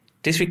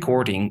This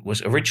recording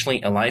was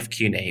originally a live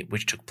Q&A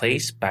which took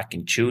place back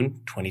in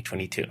June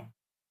 2022.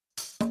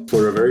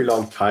 For a very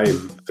long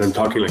time, and I'm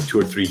talking like 2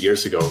 or 3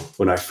 years ago,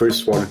 when I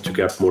first wanted to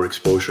get more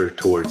exposure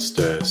towards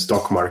the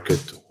stock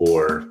market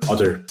or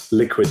other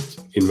liquid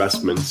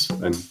investments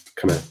and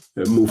kind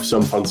of move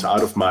some funds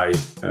out of my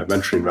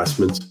venture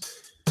investments,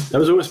 that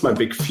was always my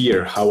big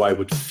fear, how I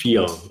would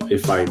feel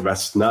if I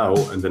invest now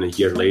and then a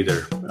year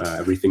later,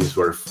 everything is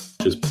worth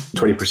just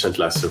 20%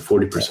 less or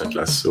 40%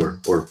 less, or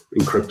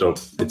in crypto,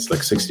 it's like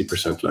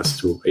 60% less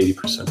to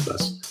 80%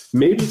 less.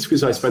 Maybe it's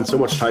because I spent so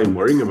much time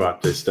worrying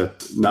about this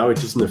that now it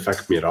doesn't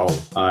affect me at all.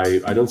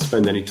 I don't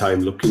spend any time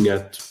looking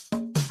at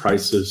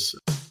prices.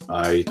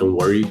 I don't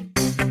worry.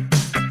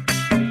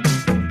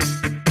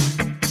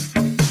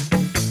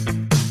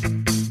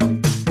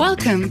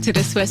 Welcome to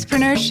the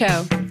Swisspreneur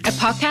Show, a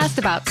podcast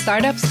about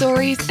startup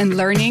stories and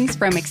learnings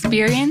from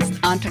experienced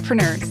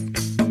entrepreneurs.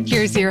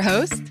 Here's your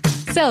host,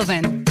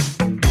 Sylvan.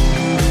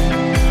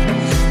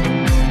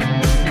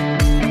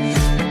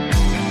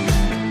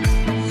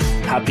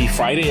 Happy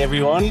Friday,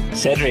 everyone.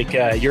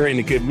 Cédric, you're in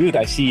a good mood.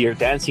 I see you're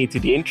dancing to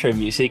the intro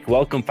music.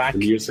 Welcome back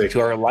to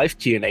our live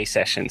Q&A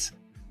sessions.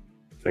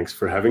 Thanks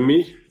for having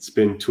me. It's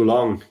been too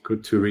long.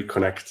 Good to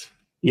reconnect.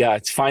 Yeah,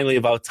 it's finally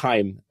about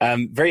time.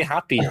 I'm very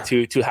happy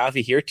to have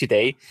you here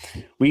today.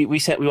 We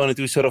said we want to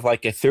do sort of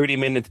like a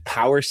 30-minute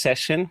power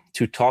session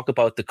to talk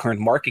about the current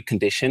market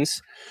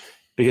conditions.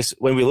 Because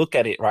when we look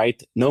at it, right,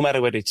 no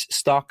matter whether it's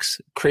stocks,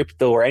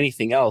 crypto, or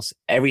anything else,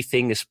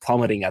 everything is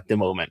plummeting at the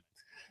moment.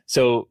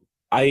 So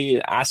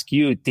I ask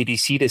you, did you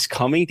see this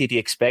coming? Did you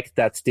expect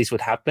that this would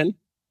happen?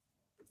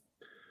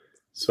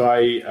 So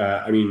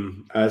I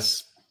mean,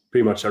 as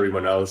pretty much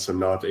everyone else, I'm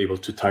not able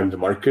to time the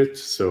market.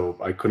 So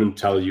I couldn't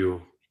tell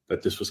you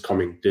that this was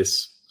coming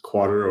this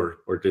quarter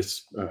or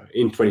this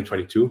in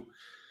 2022.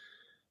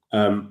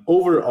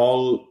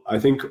 Overall, I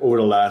think over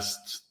the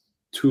last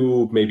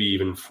 2, maybe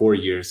even 4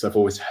 years, I've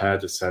always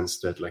had a sense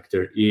that like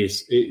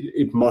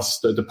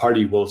the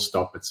party will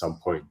stop at some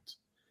point.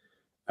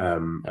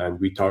 And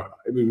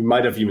we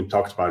might have even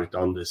talked about it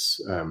on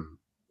this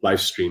live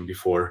stream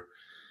before.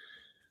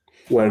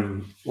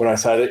 When I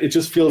said it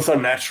just feels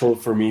unnatural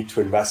for me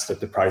to invest at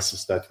the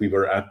prices that we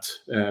were at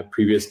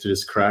previous to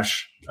this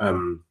crash,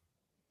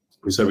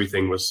 because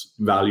everything was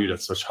valued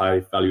at such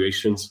high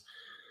valuations.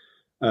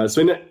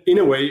 So in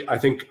a way, I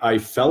think I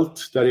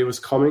felt that it was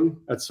coming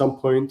at some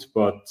point,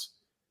 but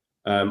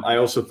I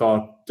also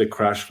thought the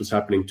crash was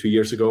happening 2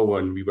 years ago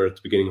when we were at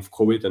the beginning of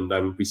COVID, and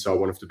then we saw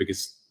one of the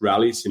biggest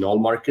rallies in all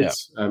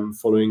markets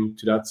following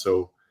to that.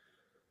 So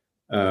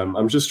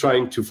I'm just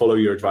trying to follow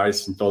your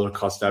advice and dollar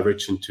cost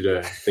average into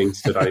the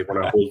things that I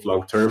want to hold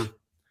long term.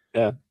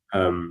 Yeah.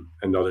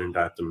 And other than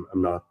that,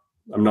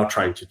 I'm not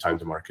trying to time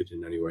the market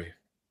in any way.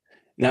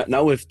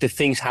 Now with the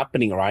things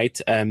happening, right?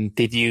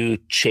 Did you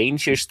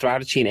change your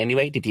strategy in any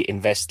way? Did you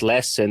invest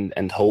less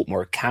and hold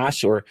more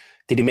cash, or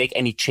did you make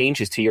any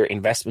changes to your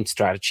investment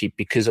strategy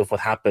because of what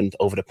happened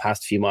over the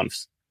past few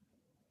months?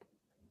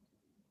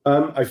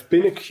 I've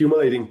been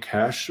accumulating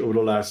cash over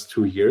the last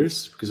 2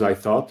 years because I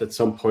thought at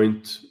some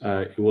point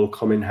it will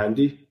come in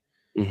handy.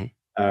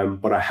 Mm-hmm.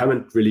 But I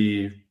haven't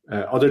really,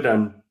 other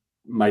than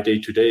my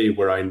day-to-day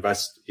where I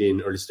invest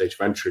in early-stage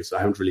ventures, I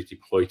haven't really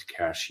deployed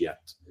cash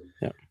yet.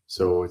 Yeah.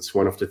 So it's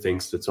one of the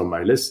things that's on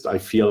my list. I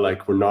feel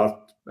like we're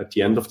not at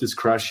the end of this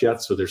crash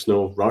yet, so there's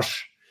no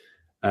rush.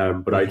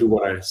 But I do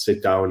want to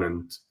sit down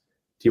and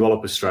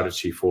develop a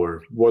strategy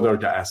for what are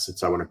the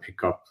assets I want to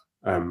pick up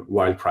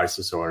while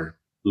prices are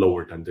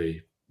lower than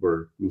they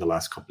were in the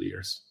last couple of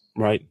years.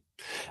 Right.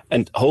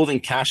 And holding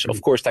cash,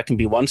 of course, that can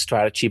be one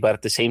strategy, but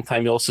at the same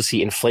time, you also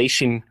see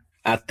inflation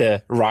at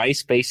the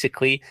rise,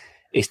 basically.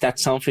 Is that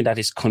something that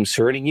is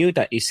concerning you,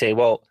 that you say,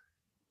 well,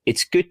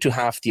 it's good to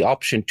have the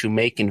option to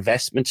make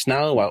investments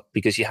now, well,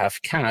 because you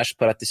have cash,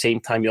 but at the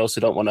same time, you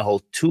also don't want to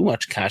hold too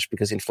much cash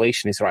because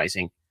inflation is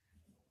rising?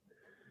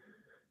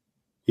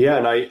 Yeah,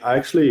 and I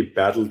actually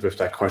battled with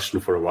that question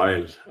for a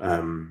while.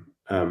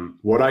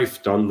 What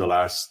I've done the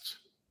last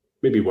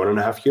maybe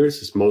 1.5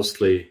 years is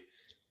mostly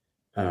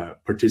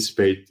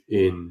participate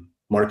in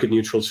market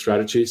neutral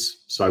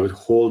strategies. So I would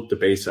hold the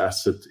base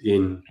asset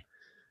in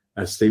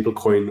a stable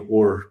coin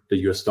or the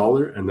US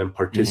dollar, and then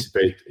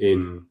participate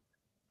in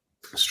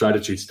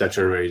strategies that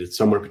generated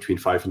somewhere between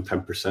 5 and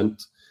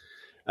 10%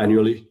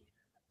 annually,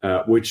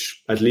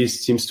 which at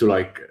least seems to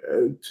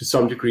to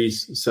some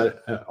degrees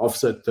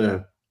offset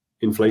the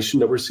inflation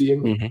that we're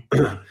seeing.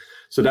 Mm-hmm.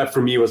 So that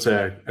for me was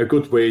a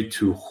good way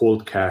to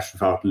hold cash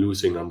without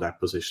losing on that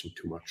position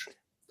too much.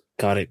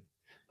 Got it.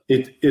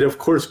 It of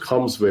course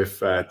comes with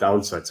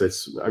downsides.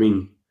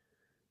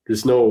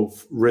 There's no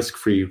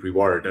risk-free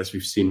reward as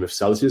we've seen with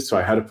Celsius. So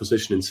I had a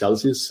position in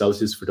Celsius.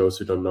 Celsius, for those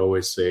who don't know,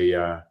 is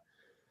a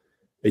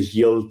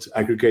yield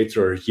aggregator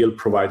or yield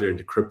provider in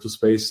the crypto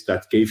space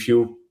that gave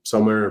you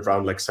somewhere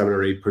around like 7 or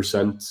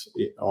 8%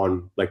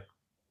 on like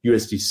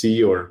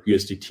USDC or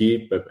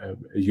USDT, a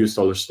US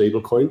dollar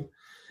stable coin.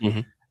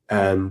 Mm-hmm.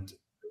 And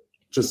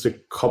just a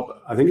couple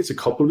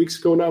of weeks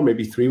ago now,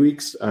 maybe 3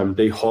 weeks,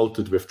 they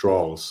halted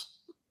withdrawals.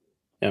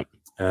 Yeah.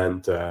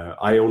 and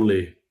I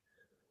only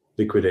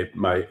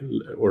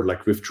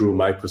withdrew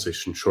my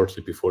position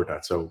shortly before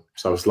that. So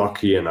I was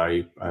lucky, and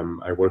I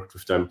worked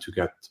with them to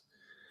get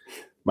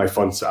my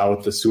funds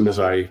out as soon as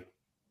I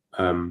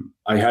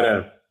had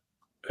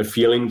a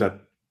feeling that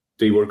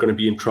they were going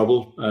to be in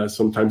trouble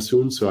sometime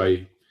soon. So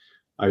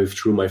I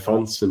withdrew my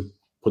funds and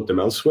put them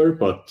elsewhere.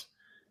 But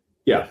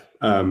yeah,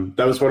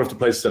 that was one of the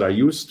places that I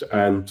used,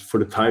 and for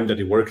the time that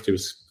it worked, it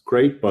was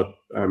great. But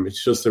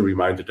it's just a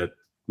reminder that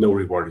no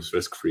reward is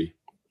risk-free.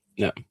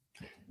 Yeah.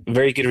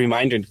 Very good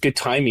reminder and good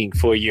timing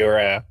for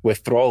your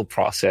withdrawal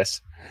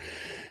process.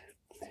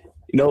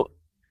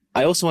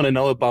 I also want to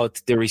know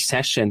about the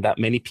recession that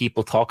many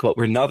people talk about.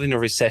 We're not in a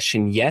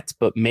recession yet,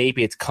 but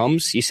maybe it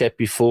comes. You said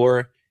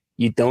before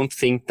you don't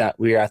think that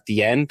we're at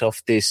the end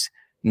of this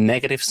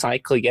negative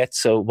cycle yet.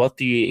 So what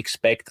do you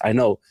expect? I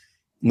know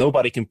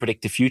nobody can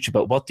predict the future,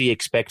 but what do you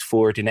expect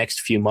for the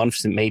next few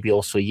months and maybe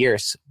also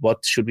years?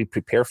 What should we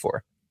prepare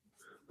for?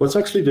 What's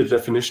actually the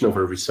definition of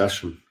a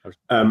recession?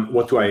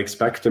 What do I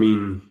expect? I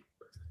mean,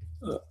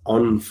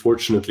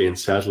 unfortunately and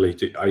sadly,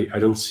 I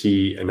don't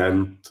see an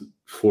end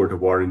for the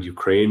war in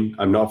Ukraine.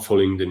 I'm not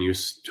following the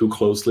news too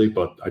closely,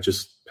 but I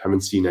just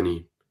haven't seen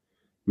any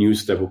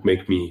news that would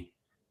make me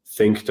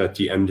think that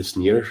the end is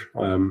near,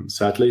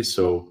 sadly.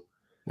 So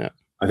yeah.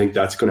 I think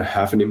that's going to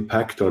have an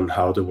impact on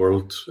how the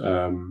world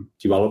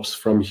develops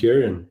from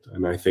here.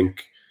 And I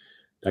think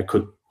that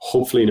could,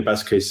 hopefully in the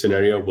best case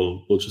scenario,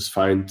 we'll just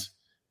find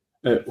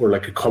or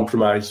like a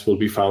compromise will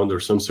be found or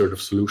some sort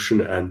of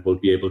solution, and we'll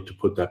be able to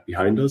put that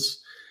behind us.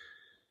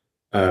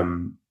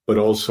 But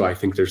also I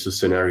think there's a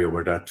scenario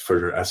where that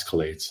further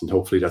escalates, and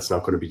hopefully that's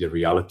not going to be the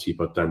reality,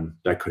 but then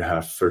that could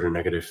have further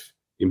negative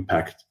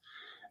impact.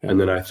 And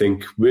then I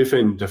think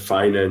within the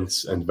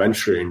finance and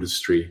venture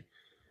industry,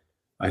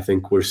 I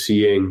think we're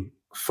seeing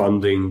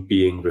funding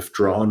being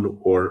withdrawn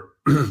or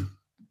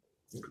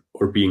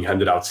being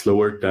handed out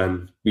slower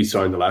than we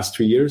saw in the last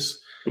 2 years.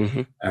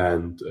 Mm-hmm.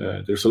 And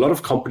there's a lot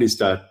of companies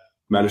that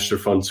manage their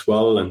funds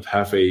well and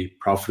have a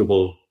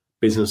profitable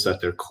business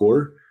at their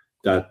core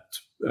that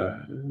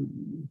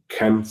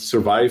can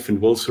survive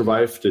and will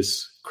survive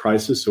this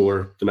crisis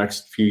or the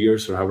next few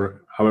years or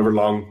however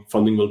long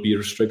funding will be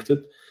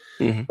restricted.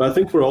 Mm-hmm. But I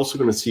think we're also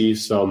going to see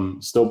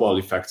some snowball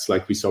effects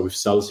like we saw with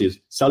Celsius.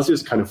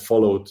 Celsius kind of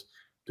followed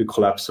the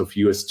collapse of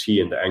UST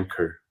and the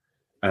Anchor,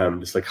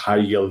 this like high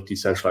yield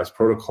decentralized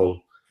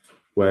protocol.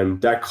 When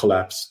that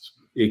collapsed,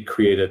 it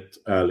created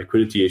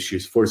liquidity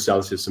issues for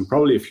Celsius and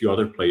probably a few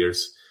other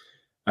players.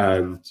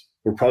 And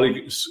we're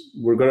going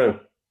to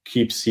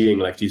keep seeing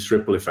like these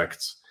ripple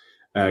effects,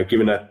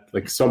 given that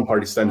like some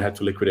parties then had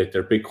to liquidate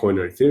their Bitcoin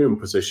or Ethereum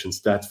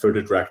positions. That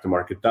further dragged the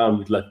market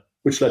down,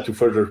 which led to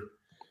further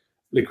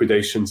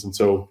liquidations. And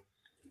so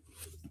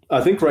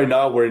I think right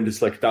now we're in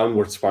this like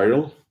downward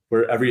spiral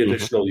where every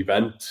additional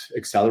event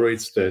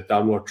accelerates the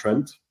downward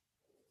trend.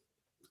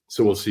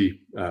 So we'll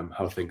see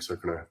how things are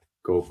going to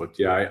go. But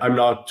yeah, I'm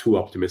not too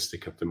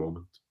optimistic at the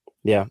moment.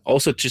 Yeah.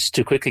 Also, just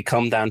to quickly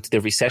come down to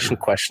the recession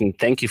question.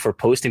 Thank you for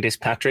posting this,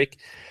 Patrick.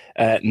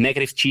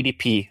 Negative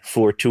GDP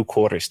for 2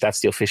 quarters.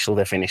 That's the official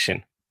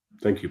definition.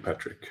 Thank you,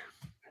 Patrick.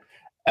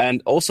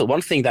 And also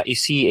one thing that you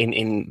see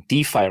in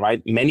DeFi,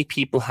 right? Many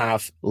people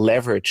have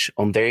leverage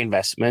on their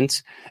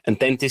investments. And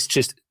then this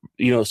just,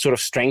 sort of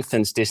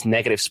strengthens this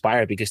negative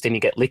spiral because then you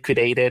get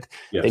liquidated.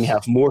 Yes. Then you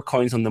have more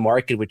coins on the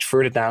market, which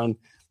further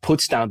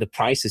puts down the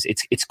prices.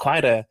 It's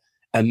quite a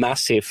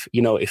massive,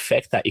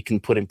 effect that you can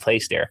put in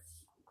place there.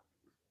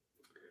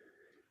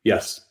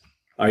 Yes,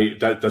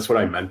 that's what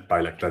I meant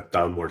by like that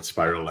downward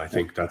spiral. I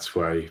think that's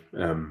why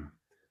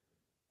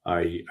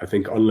I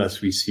think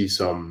unless we see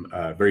some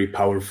very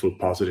powerful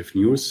positive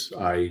news,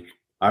 I'm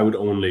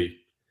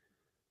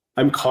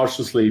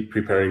cautiously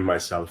preparing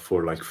myself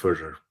for like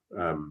further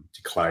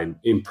decline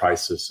in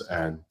prices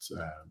and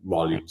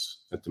volumes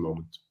at the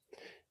moment.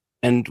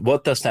 And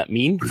what does that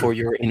mean for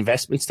your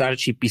investment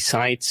strategy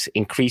besides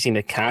increasing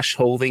the cash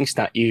holdings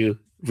that you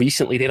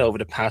recently did over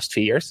the past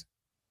 2 years?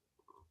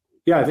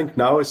 Yeah, I think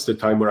now is the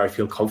time where I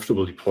feel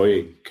comfortable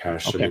deploying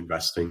cash and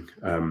investing.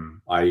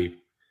 I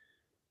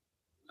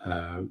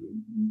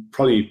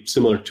probably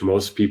similar to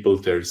most people,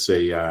 there's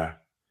an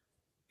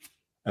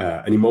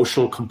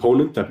emotional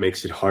component that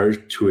makes it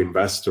hard to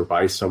invest or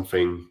buy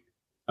something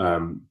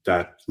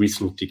that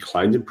recently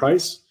declined in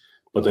price.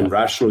 But then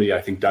rationally, I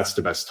think that's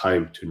the best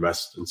time to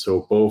invest. And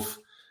so both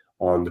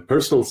on the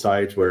personal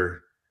side,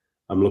 where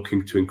I'm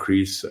looking to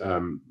increase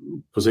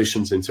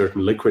positions in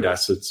certain liquid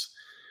assets,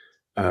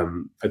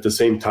 at the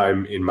same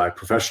time in my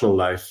professional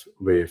life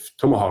with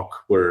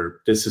Tomahawk, where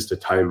this is the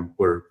time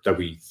that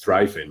we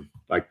thrive in.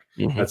 Like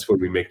that's where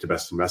we make the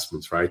best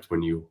investments, right?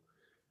 When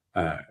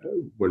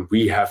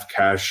we have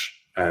cash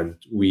and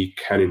we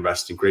can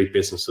invest in great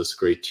businesses,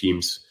 great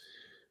teams,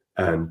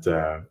 and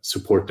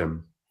support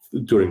them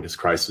during this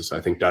crisis.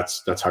 I think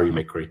that's how you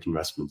make great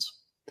investments.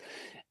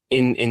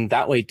 In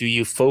that way, do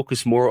you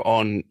focus more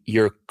on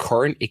your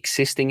current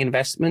existing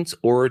investments,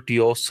 or do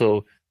you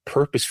also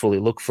purposefully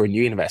look for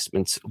new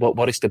investments?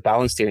 What is the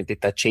balance there?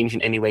 Did that change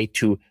in any way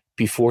to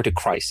before the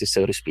crisis,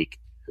 so to speak?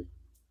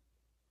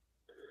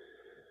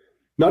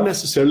 Not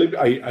necessarily.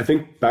 I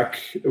think back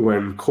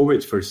when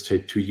COVID first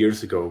hit 2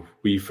 years ago,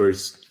 we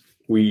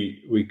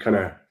kind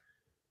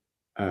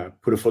of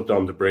put a foot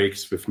on the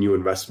brakes with new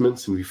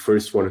investments, and we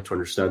first wanted to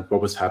understand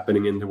what was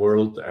happening in the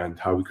world and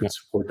how we could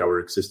support our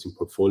existing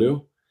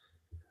portfolio.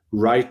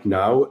 Right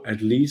now,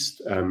 at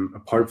least,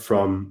 apart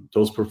from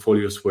those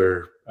portfolios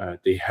where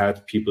they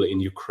had people in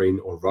Ukraine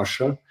or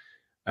Russia,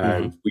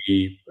 and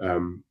we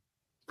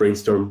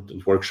brainstormed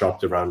and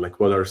workshopped around like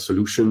what are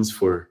solutions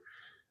for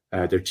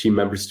their team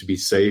members to be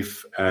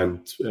safe and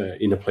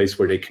in a place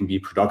where they can be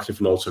productive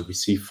and also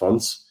receive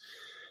funds.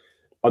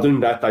 Other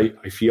than that,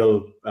 I feel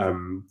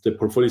the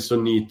portfolios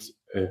don't need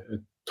a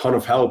ton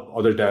of help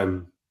other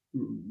than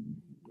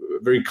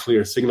a very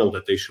clear signal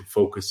that they should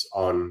focus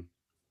on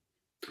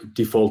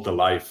default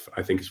alive,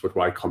 I think is what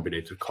Y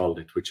Combinator called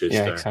it, which is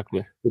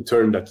the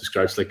term that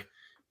describes like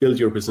build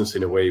your business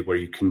in a way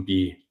where you can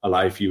be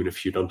alive even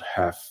if you don't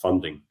have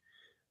funding,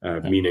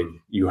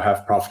 meaning you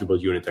have profitable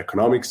unit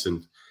economics.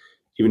 And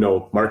even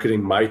though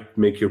marketing might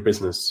make your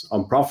business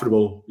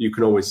unprofitable, you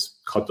can always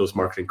cut those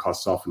marketing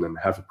costs off and then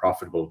have a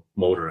profitable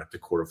motor at the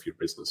core of your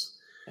business.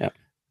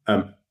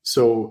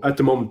 So at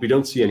the moment, we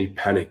don't see any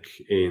panic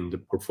in the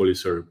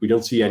portfolios, or we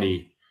don't see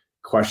any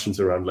questions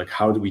around like,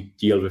 how do we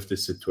deal with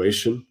this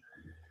situation?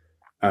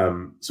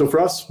 So for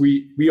us,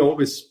 we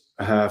always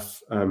have,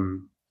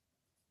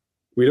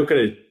 we look at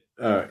it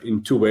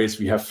in two ways.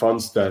 We have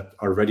funds that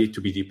are ready to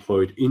be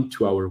deployed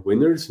into our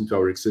winners, into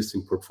our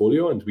existing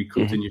portfolio, and we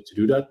continue to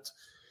do that.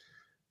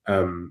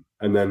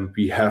 And then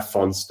we have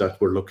funds that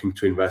we're looking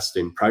to invest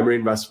in primary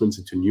investments,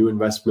 into new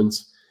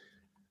investments.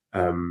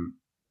 And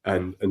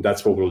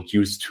that's what we'll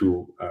use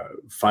to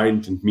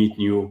find and meet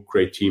new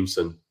great teams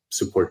and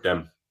support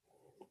them.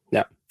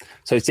 Yeah.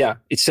 So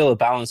it's still a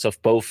balance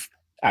of both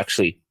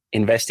actually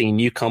investing in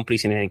new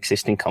companies and in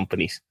existing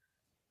companies.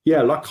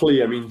 Yeah,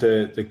 luckily, I mean,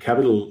 the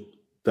capital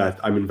that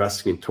I'm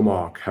investing in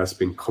Tomahawk has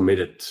been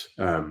committed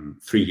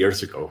 3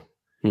 years ago.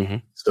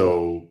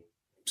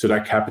 So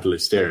that capital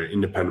is there,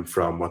 independent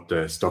from what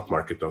the stock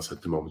market does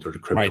at the moment or the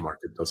crypto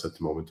market does at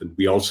the moment. And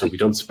we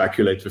don't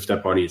speculate with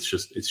that money. It's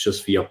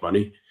just fiat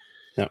money,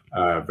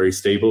 very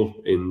stable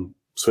in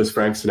Swiss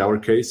francs in our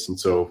case. And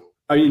so,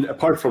 I mean,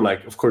 apart from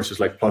like, of course, it's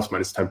like plus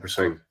minus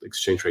 10%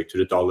 exchange rate to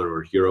the dollar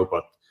or euro,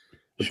 but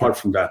apart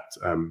from that,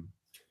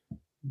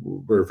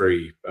 we're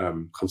very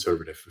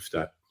conservative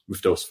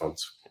with those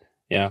funds.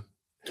 Yeah,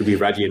 to be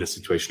ready in a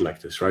situation like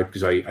this, right?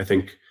 Because I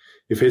think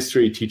if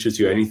history teaches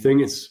you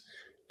anything, it's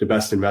the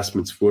best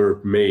investments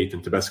were made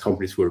and the best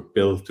companies were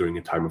built during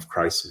a time of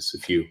crisis.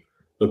 If you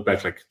look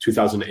back, like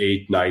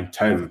 2008, 9,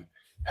 10,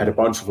 had a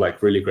bunch of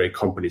like really great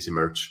companies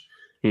emerge.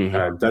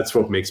 And that's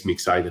what makes me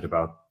excited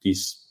about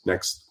these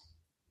next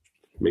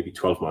maybe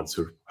 12 months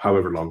or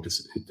however long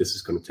this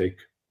is going to take.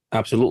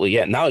 Absolutely.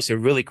 Yeah. Now is a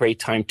really great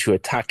time to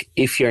attack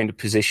if you're in the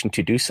position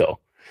to do so.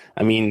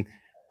 I mean,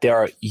 there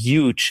are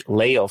huge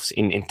layoffs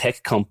in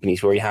tech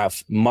companies where you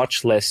have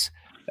much less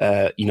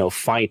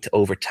fight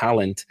over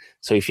talent.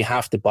 So if you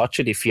have the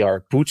budget, if you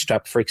are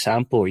bootstrapped, for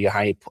example, or you're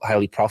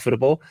highly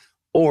profitable,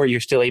 or you're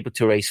still able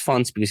to raise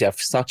funds because you have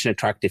such an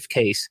attractive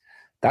case,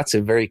 that's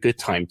a very good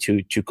time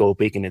to go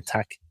big in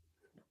attack.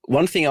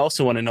 One thing I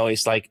also want to know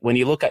is like when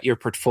you look at your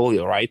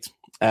portfolio, right?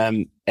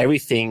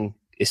 Everything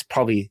is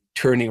probably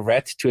turning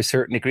red to a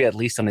certain degree, at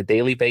least on a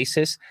daily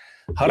basis.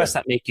 How does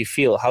that make you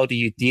feel? How do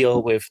you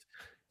deal with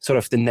sort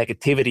of the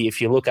negativity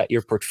if you look at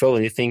your portfolio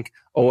and you think,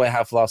 oh, I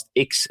have lost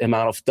X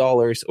amount of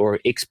dollars or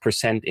X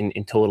percent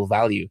in total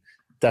value?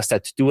 Does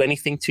that do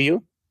anything to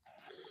you?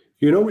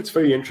 You know, it's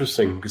very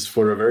interesting because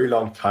for a very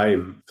long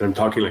time, and I'm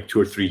talking like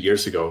 2 or 3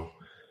 years ago,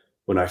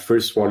 when I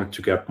first wanted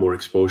to get more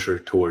exposure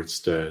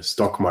towards the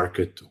stock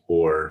market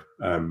or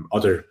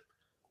other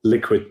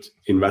liquid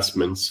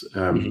investments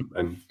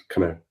and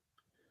kind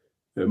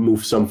of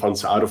move some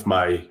funds out of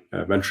my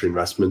venture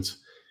investments,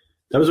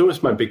 that was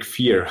always my big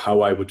fear,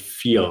 how I would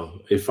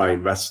feel if I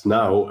invest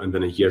now and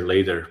then a year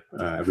later,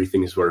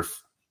 everything is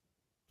worth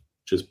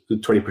just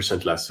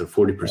 20% less or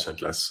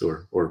 40% less,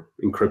 or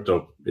in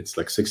crypto, it's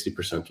like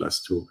 60%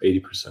 less to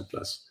 80%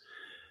 less.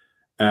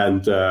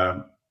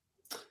 And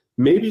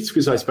maybe it's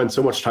because I spent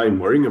so much time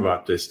worrying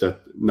about this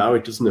that now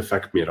it doesn't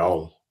affect me at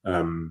all.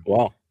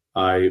 Wow.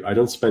 I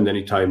don't spend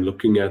any time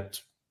looking at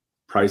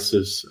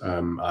prices.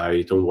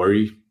 I don't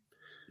worry.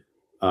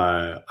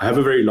 I have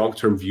a very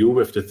long-term view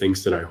with the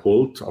things that I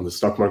hold. On the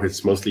stock market,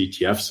 it's mostly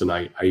ETFs,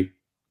 and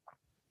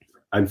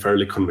I'm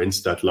fairly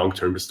convinced that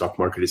long-term the stock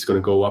market is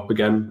going to go up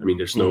again. I mean,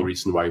 there's no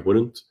reason why it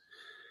wouldn't.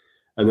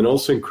 And then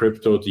also in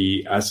crypto,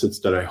 the assets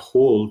that I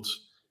hold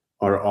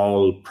are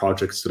all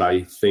projects that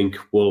I think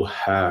will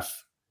have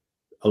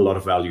a lot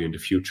of value in the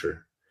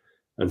future.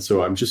 And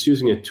so I'm just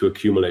using it to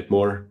accumulate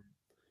more.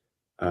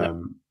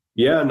 And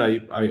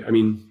I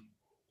mean,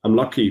 I'm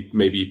lucky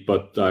maybe,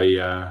 but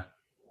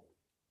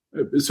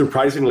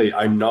surprisingly,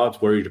 I'm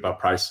not worried about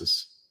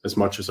prices as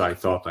much as I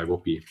thought I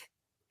would be.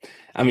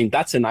 I mean,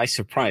 that's a nice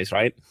surprise,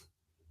 right?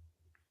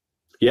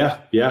 Yeah,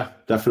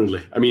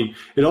 definitely. I mean,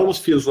 it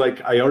almost feels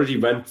like I already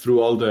went through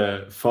all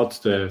the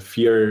FUD, the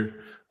fear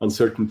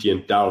uncertainty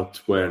and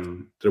doubt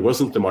when there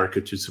wasn't the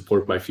market to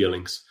support my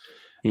feelings.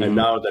 Mm-hmm. And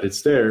now that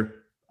it's there,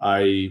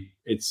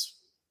 it's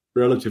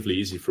relatively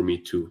easy for me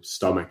to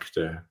stomach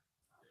the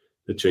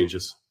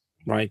changes.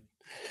 Right.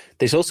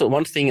 There's also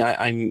one thing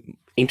I'm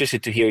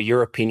interested to hear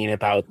your opinion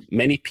about.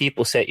 Many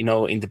people said,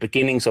 in the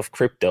beginnings of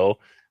crypto,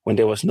 when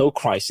there was no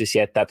crisis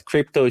yet, that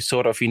crypto is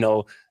sort of,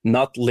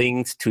 not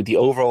linked to the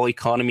overall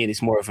economy. It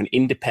is more of an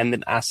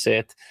independent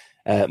asset,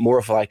 more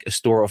of like a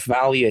store of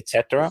value,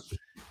 etc.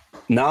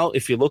 Now,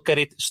 if you look at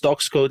it,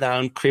 stocks go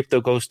down, crypto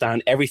goes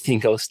down, everything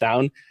goes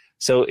down.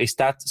 So is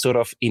that sort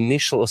of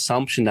initial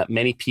assumption that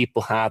many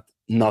people had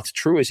not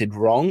true? Is it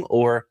wrong,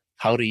 or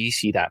how do you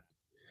see that?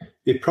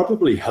 It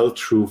probably held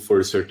true for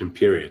a certain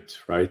period,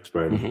 right?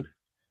 When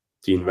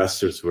the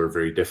investors were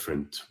very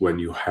different, when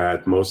you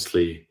had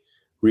mostly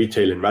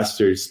retail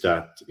investors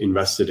that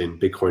invested in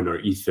Bitcoin or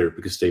Ether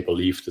because they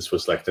believed this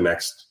was like the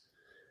next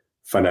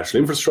financial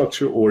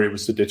infrastructure, or it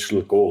was the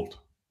digital gold.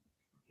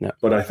 Yeah.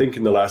 But I think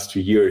in the last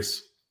 2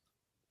 years,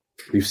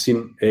 we've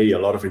seen a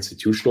lot of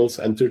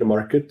institutionals enter the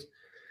market.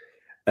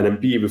 And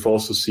then B, we've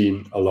also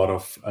seen a lot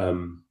of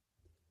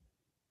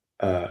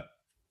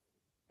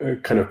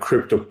kind of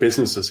crypto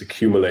businesses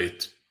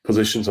accumulate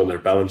positions on their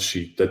balance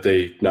sheet that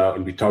they now,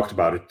 and we talked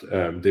about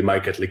it, they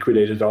might get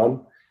liquidated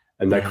on.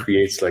 And that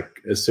creates like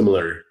a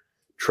similar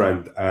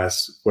trend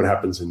as what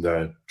happens in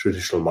the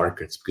traditional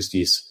markets, because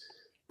these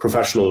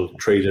professional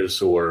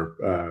traders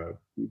or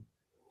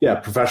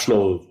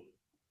professional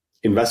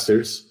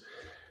investors,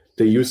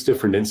 they use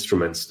different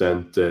instruments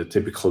than the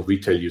typical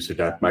retail user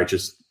that might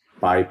just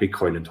buy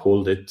Bitcoin and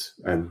hold it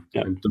and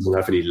doesn't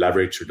have any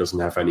leverage or doesn't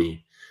have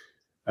any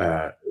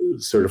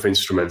sort of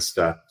instruments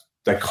that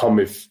come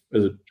with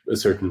a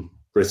certain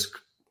risk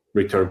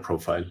return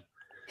profile.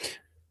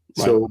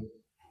 Right.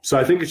 So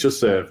I think it's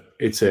just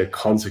a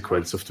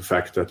consequence of the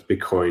fact that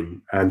Bitcoin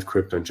and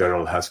crypto in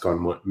general has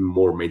gone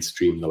more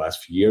mainstream in the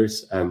last few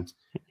years, and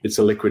it's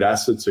a liquid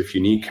asset. So if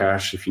you need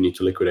cash, if you need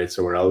to liquidate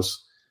somewhere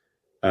else,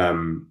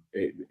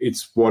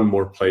 it's one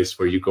more place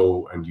where you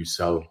go and you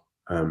sell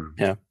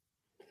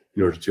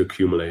in order to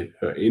accumulate,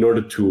 in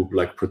order to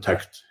like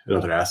protect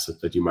another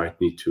asset that you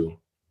might need to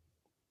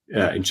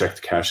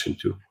inject cash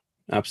into.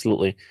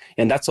 Absolutely.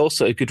 And that's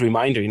also a good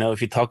reminder,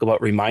 if you talk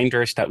about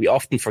reminders that we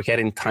often forget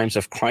in times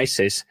of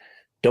crisis,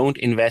 don't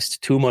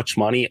invest too much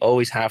money.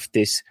 Always have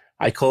this,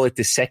 I call it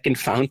the second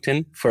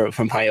fountain for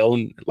my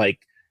own like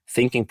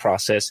thinking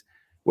process,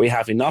 where you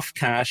have enough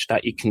cash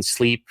that you can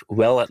sleep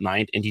well at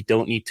night and you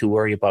don't need to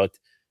worry about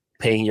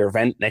paying your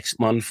rent next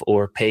month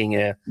or paying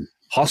a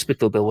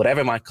hospital bill,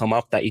 whatever might come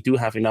up, that you do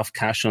have enough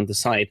cash on the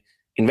side.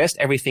 Invest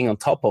everything on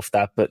top of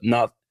that, but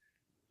not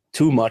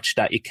too much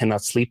that you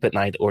cannot sleep at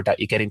night or that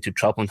you get into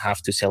trouble and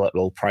have to sell at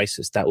low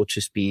prices. That would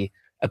just be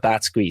a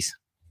bad squeeze.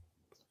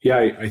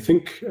 Yeah, I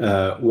think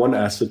one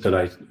asset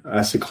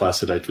class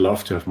that I'd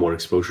love to have more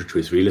exposure to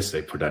is real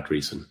estate for that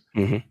reason.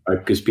 Right?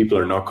 Because people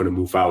are not going to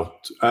move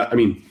out. I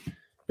mean,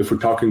 if we're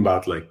talking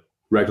about like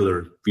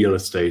regular real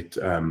estate,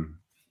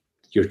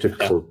 your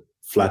typical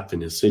flat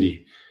in a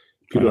city,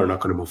 people are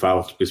not going to move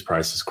out because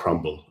prices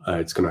crumble.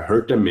 It's going to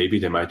hurt them. Maybe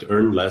they might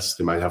earn less.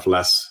 They might have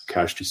less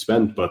cash to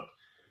spend, but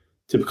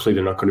typically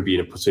they're not going to be in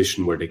a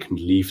position where they can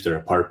leave their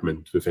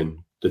apartment within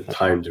the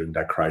time during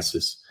that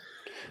crisis.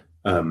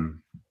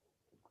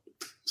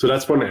 So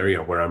that's one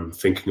area where I'm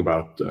thinking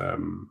about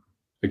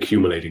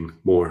accumulating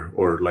more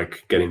or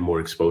like getting more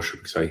exposure,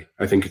 because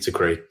I think it's a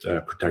great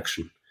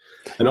protection.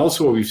 And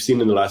also what we've seen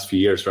in the last few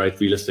years, right?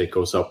 Real estate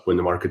goes up when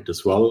the market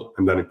does well,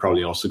 and then it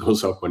probably also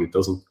goes up when it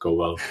doesn't go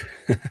well,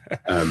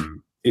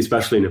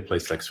 especially in a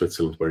place like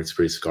Switzerland where it's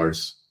pretty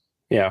scarce.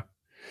 Yeah.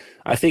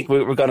 I think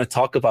we're going to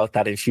talk about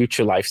that in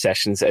future live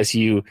sessions as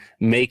you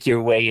make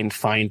your way and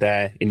find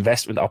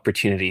investment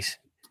opportunities.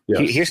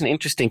 Yes. Here's an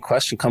interesting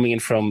question coming in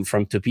from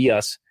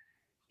Tobias.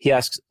 He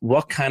asks,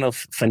 what kind of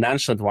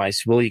financial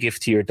advice will you give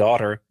to your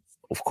daughter?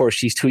 Of course,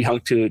 she's too young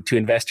to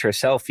invest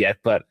herself yet,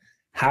 but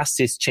has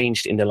this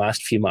changed in the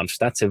last few months?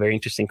 That's a very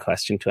interesting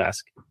question to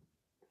ask.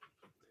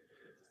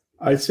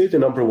 I'd say the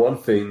number one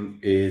thing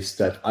is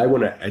that I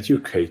want to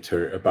educate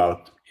her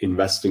about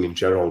investing in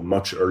general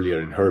much earlier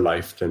in her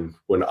life than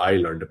when I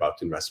learned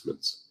about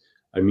investments.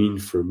 I mean,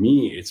 for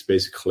me, it's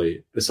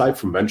basically, aside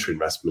from venture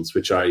investments,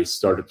 which I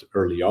started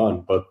early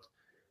on, but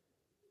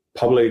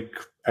public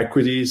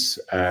equities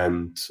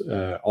and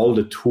all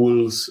the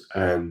tools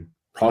and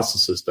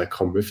processes that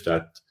come with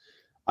that,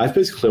 I've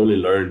basically only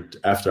learned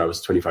after I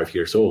was 25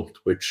 years old,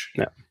 which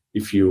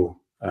if you,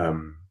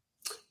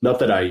 not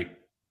that I,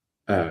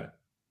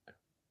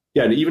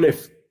 and even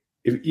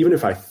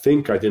if I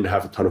think I didn't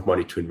have a ton of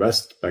money to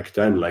invest back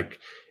then, like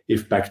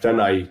if back then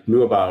I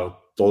knew about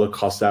dollar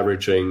cost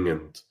averaging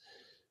and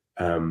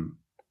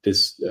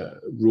this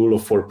rule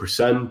of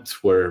 4%,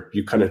 where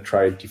you kind of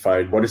try and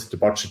define what is the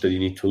budget that you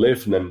need to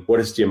live, and then what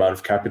is the amount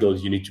of capital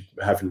you need to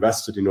have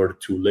invested in order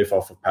to live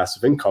off of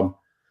passive income.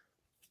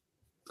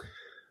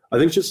 I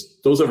think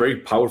just those are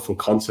very powerful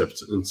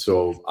concepts. And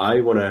so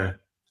I want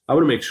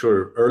to make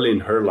sure early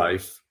in her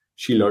life,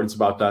 she learns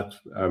about that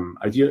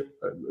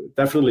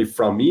definitely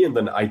from me, and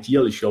then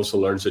ideally she also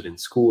learns it in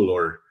school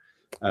or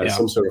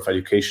some sort of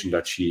education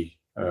that she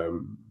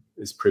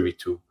is privy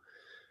to.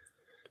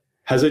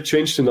 Has it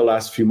changed in the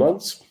last few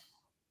months?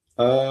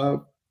 Not.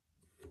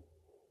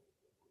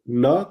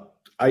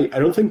 I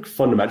don't think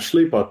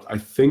fundamentally, but I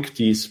think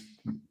these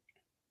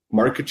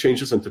market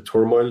changes and the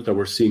turmoil that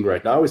we're seeing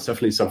right now is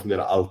definitely something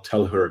that I'll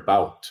tell her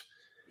about.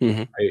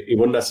 Mm-hmm. It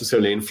won't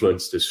necessarily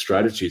influence the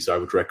strategies I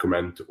would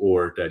recommend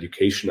or the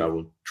education I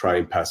will try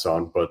and pass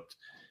on. But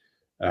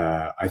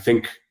I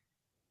think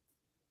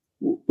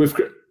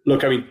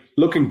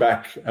looking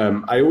back,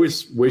 I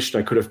always wished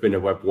I could have been a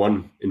Web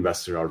 1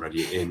 investor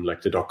already in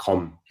like the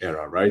 .com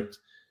era, right?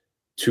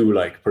 To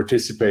like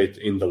participate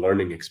in the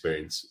learning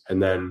experience. And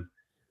then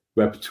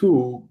Web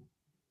 2,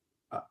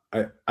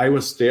 I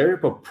was there,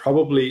 but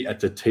probably at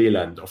the tail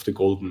end of the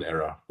golden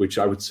era, which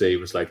I would say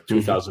was like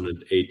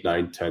 2008,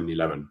 9, 10,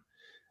 11.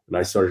 And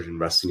I started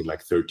investing in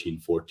like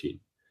 13, 14.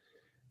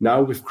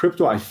 Now with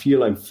crypto, I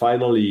feel I'm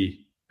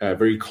finally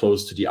very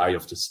close to the eye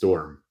of the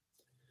storm.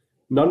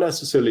 Not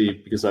necessarily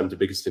because I'm the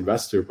biggest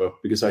investor, but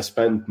because I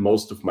spend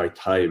most of my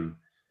time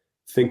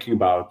thinking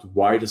about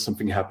why does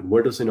something happen?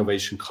 Where does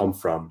innovation come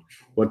from?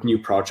 What new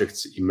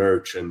projects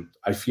emerge? And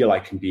I feel I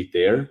can be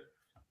there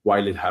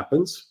while it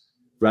happens,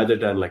 rather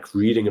than like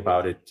reading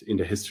about it in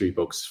the history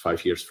books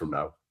 5 years from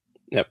now.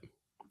 Yep.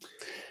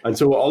 And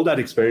so all that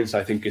experience,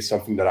 I think, is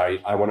something that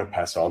I want to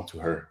pass on to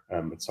her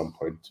at some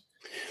point.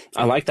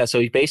 I like that. So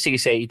you basically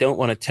say you don't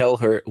want to tell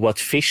her what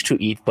fish to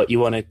eat, but you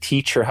want to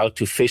teach her how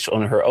to fish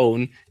on her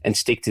own and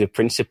stick to the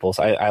principles.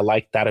 I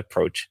like that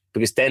approach,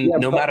 because then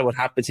no matter what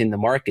happens in the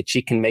market,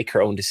 she can make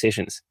her own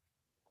decisions.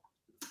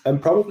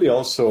 And probably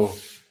also,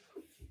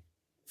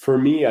 for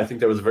me, I think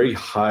there was a very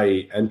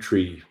high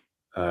entry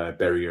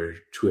barrier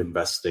to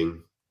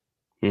investing,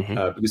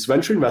 because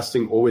venture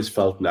investing always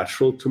felt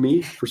natural to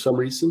me for some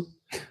reason.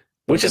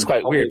 Which is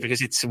quite weird,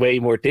 because it's way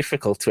more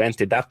difficult to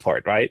enter that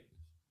part, right?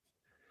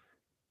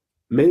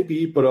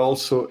 Maybe, but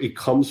also it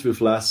comes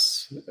with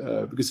less,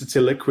 because it's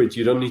illiquid.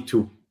 You don't need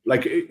to,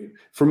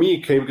 for me,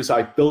 it came because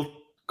I built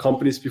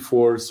companies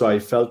before, so I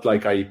felt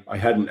like I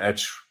had an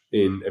edge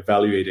in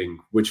evaluating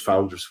which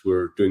founders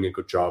were doing a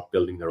good job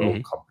building their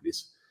own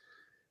companies.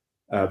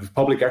 With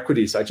public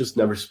equities, I just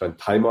never spent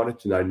time on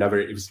it, and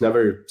it was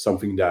never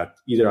something that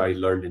either I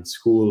learned in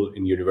school,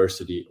 in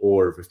university,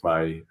 or with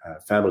my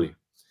family.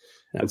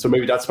 And so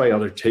maybe that's my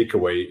other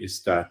takeaway,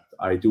 is that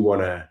I do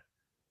want to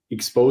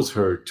expose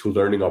her to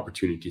learning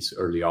opportunities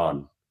early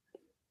on,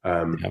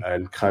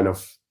 and kind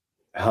of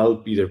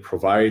help either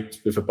provide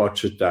with a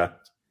budget that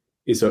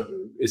is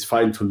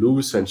fine to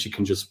lose and she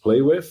can just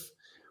play with,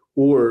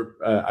 or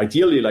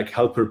ideally like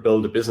help her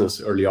build a business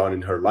early on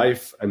in her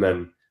life and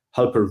then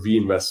help her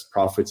reinvest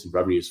profits and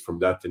revenues from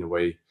that in a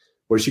way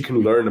where she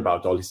can learn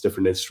about all these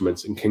different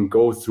instruments and can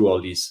go through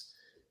all these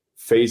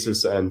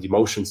phases and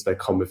emotions that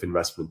come with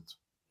investment.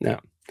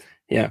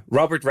 Yeah.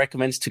 Robert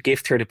recommends to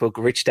gift her the book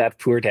Rich Dad,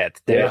 Poor Dad,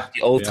 the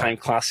old-time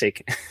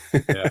classic.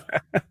 Yeah,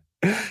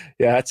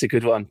 that's a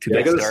good one.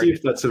 I got to see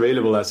if that's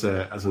available as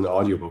an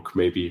audiobook.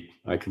 Maybe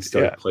I can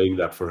start playing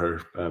that for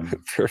her.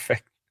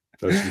 Perfect.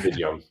 So she's a bit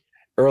young.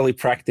 Early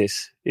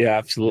practice. Yeah,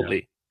 absolutely.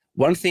 Yeah.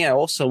 One thing I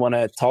also want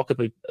to talk a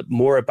bit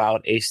more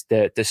about is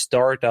the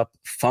startup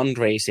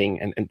fundraising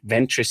and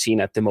venture scene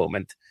at the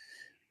moment.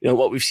 You know,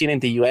 what we've seen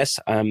in the US,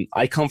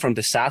 I come from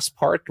the SaaS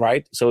part,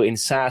 right? So in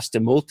SaaS, the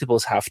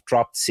multiples have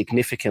dropped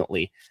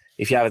significantly.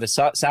 If you have a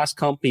SaaS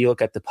company, you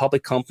look at the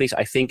public companies,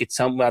 I think it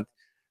somewhat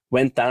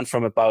went down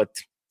from about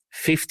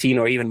 15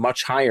 or even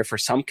much higher for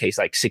some case,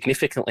 like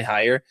significantly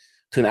higher,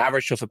 to an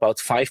average of about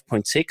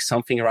 5.6,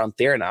 something around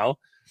there now.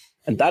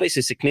 And that is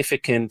a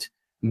significant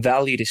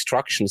value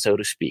destruction, so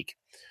to speak.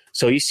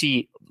 So you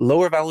see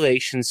lower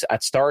valuations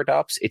at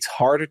startups. It's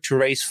harder to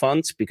raise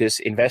funds because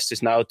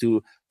investors now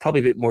do probably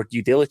a bit more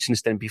due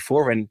diligence than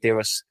before when there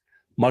was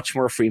much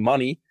more free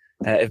money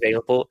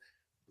available.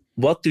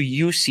 What do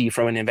you see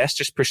from an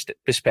investor's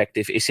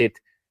perspective? Is it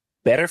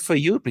better for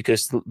you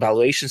because the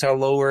valuations are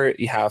lower,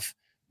 you have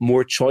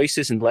more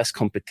choices and less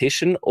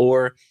competition,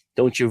 or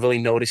don't you really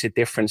notice a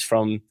difference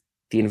from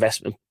the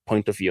investment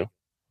point of view?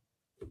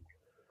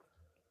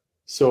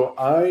 So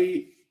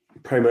I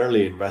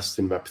primarily invest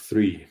in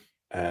Web3,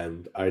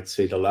 and I'd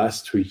say the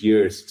last 2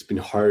 years, it's been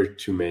hard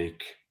to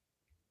make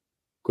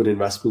good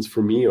investments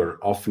for me, or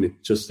often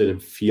it just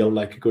didn't feel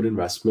like a good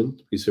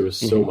investment because there was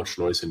so much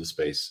noise in the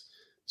space,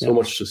 so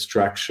much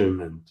distraction.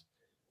 And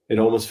it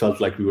almost felt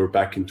like we were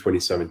back in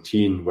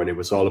 2017 when it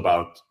was all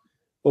about,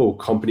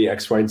 company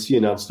X, Y, and Z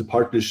announced a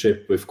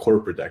partnership with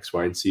corporate X,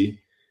 Y, and Z.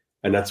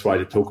 And that's why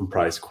the token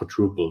price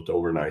quadrupled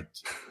overnight.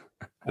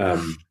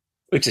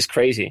 Which is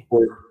crazy.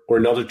 Or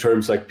in other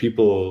terms, like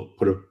people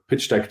put a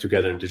pitch deck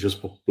together and they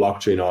just put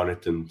blockchain on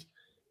it and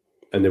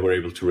they were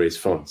able to raise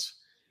funds.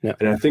 Yeah.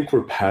 And I think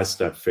we're past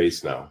that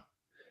phase now.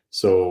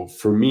 So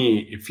for me,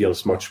 it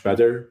feels much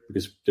better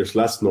because there's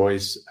less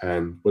noise.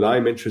 And what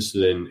I'm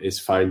interested in is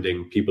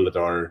finding people that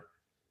are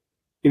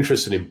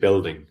interested in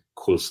building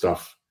cool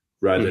stuff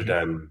rather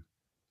than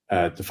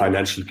the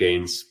financial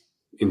gains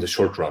in the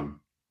short run.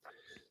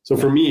 So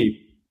for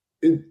me,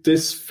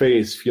 this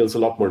phase feels a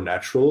lot more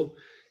natural.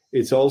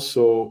 It's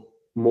also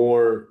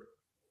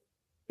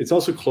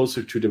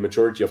closer to the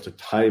majority of the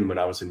time when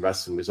I was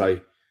investing, because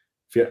I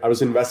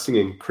was investing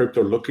in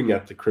crypto, looking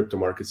at the crypto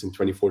markets in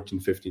 2014,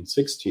 15,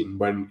 16,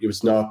 when it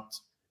was not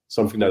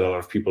something that a lot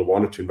of people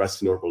wanted to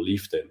invest in or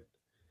believed in.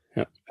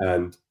 Yeah.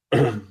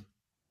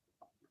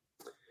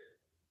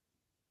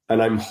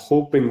 And I'm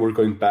hoping we're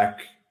going back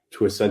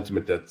to a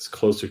sentiment that's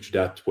closer to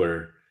that,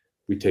 where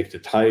we take the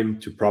time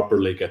to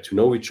properly get to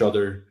know each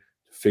other,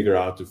 to figure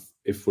out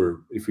if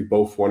we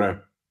both want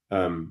to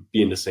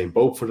be in the same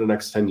boat for the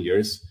next 10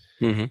 years.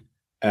 Mm-hmm.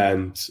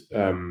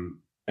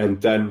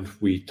 And then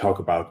we talk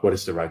about what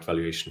is the right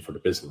valuation for the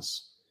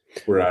business.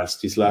 Whereas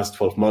these last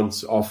 12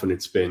 months, often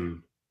it's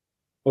been,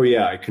 oh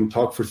yeah, I can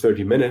talk for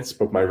 30 minutes,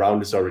 but my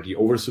round is already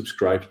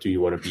oversubscribed. Do you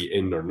want to be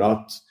in or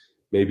not?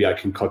 Maybe I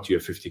can cut you a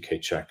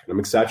 50K check. And I'm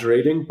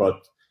exaggerating,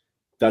 but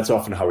that's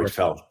often how it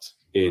felt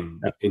in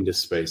this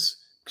space,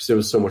 because there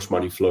was so much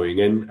money flowing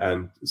in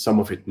and some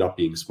of it not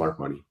being smart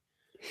money.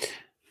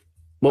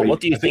 Well,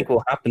 what do you think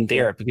will happen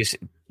there? Because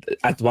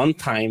at one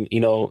time,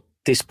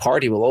 this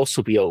party will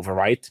also be over,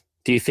 right?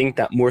 Do you think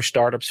that more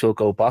startups will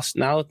go bust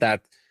now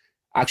that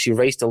actually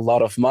raised a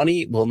lot of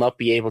money, will not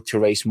be able to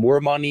raise more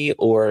money,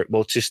 or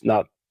will just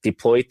not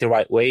deploy it the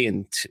right way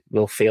and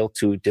will fail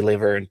to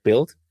deliver and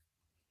build?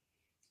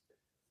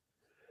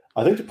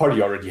 I think the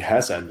party already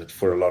has ended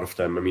for a lot of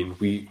them. I mean,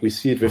 we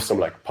see it with some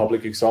like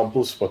public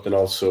examples, but then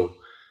also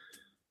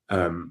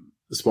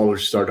smaller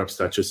startups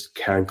that just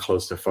can't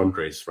close their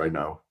fundraise right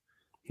now.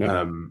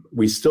 Yeah.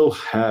 We still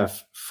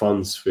have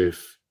funds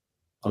with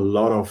a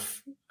lot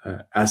of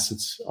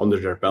assets under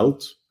their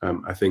belt.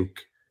 I think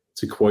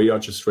Sequoia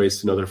just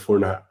raised another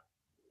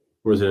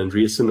was it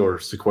Andreessen or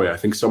Sequoia? I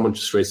think someone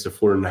just raised a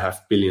 $4.5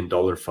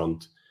 billion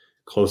fund,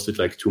 closed it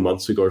like 2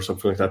 months ago or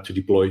something like that, to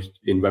deploy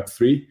in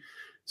Web3.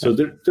 So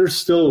there's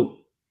still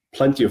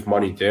plenty of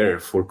money there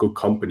for good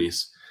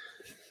companies.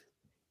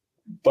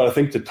 But I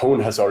think the tone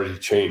has already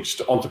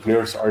changed.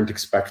 Entrepreneurs aren't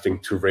expecting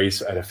to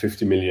raise at a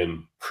 50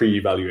 million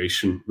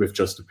pre-evaluation with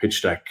just a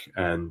pitch deck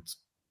and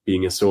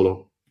being a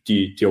solo,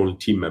 the only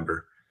team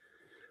member,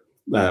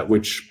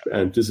 which,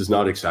 and this is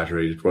not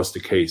exaggerated, was the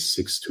case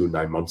 6 to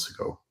 9 months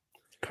ago.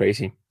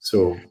 Crazy.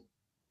 So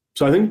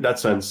I think in that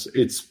sense,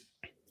 it's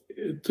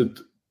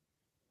the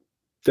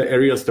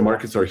areas the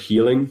markets are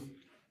healing.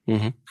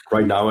 Mm-hmm.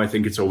 Right now, I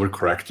think it's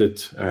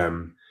overcorrected.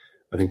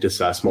 I think the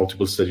SaaS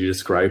multiples that you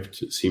described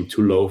seem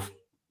too low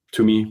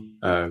to me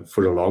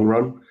for the long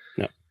run.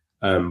 Yeah.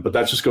 But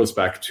that just goes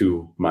back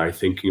to my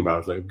thinking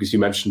about, like, because you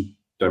mentioned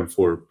them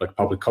for like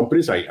public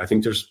companies. I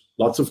think there's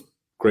lots of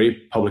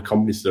great public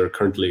companies that are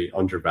currently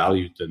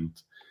undervalued and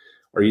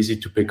are easy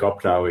to pick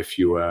up now if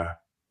you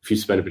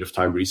spend a bit of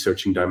time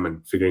researching them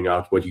and figuring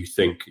out what you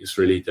think is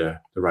really the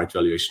right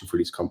valuation for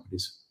these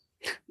companies.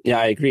 Yeah,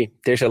 I agree.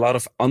 There's a lot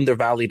of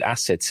undervalued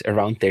assets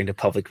around there in the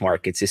public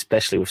markets,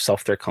 especially with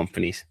software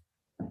companies.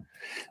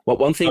 Well,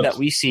 one thing that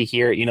we see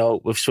here,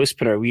 with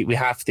Swisspreneur, we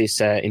have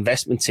this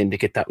investment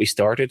syndicate that we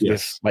started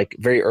with like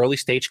very early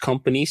stage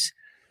companies.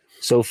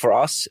 So for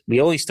us,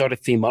 we only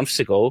started 3 months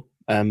ago.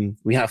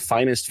 We have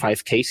financed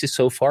 5 cases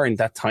so far in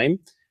that time,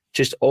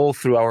 just all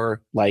through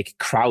our like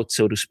crowd,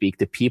 so to speak,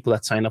 the people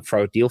that sign up for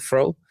our deal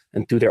flow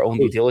and do their own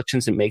due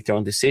diligence and make their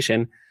own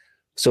decision.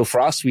 So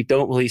for us, we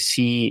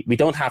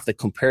don't have the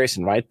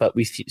comparison, right? But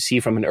we see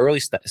from an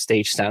early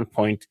stage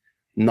standpoint,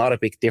 not a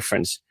big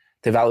difference.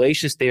 The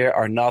valuations there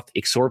are not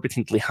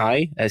exorbitantly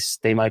high as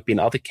they might be in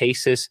other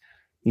cases,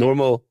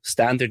 normal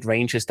standard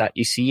ranges that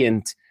you see.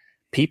 And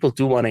people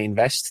do want to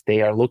invest.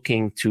 They are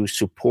looking to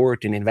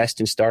support and invest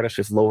in startups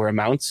with lower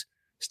amounts,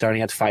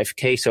 starting at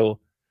 5K. So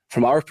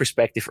from our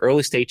perspective,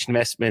 early stage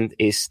investment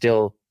is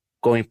still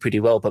going pretty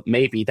well, but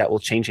maybe that will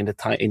change in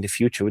the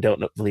future. We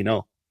don't really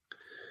know.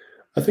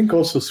 I think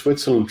also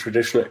Switzerland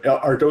traditionally,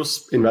 are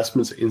those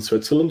investments in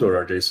Switzerland or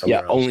are they somewhere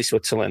else? Yeah, only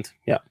Switzerland.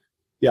 Yeah.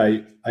 Yeah,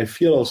 I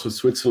feel also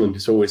Switzerland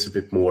is always a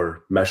bit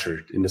more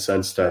measured in the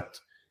sense that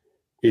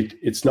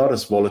it's not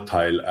as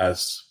volatile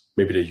as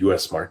maybe the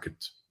US market,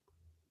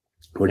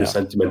 where the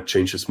sentiment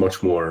changes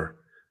much more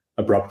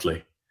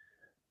abruptly.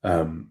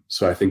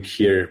 So I think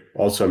here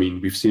also, I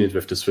mean, we've seen it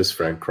with the Swiss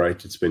franc,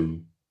 right? It's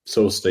been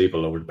so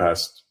stable over the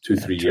past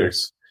 2-3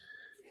 years.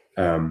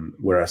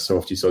 Whereas some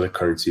of these other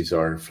currencies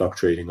are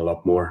fluctuating a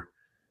lot more.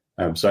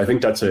 So I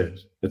think that's a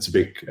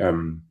big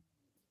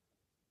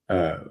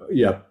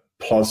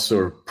plus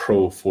or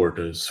pro for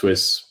the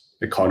Swiss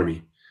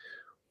economy.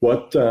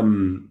 What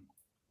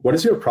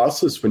is your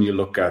process when you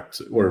look at,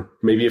 or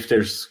maybe if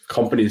there's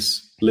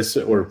companies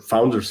or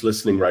founders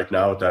listening right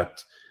now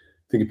that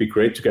think it'd be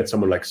great to get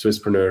someone like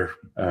Swisspreneur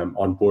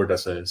on board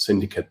as a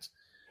syndicate?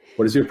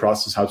 What is your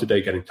process? How do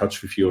they get in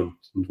touch with you?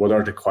 And what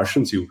are the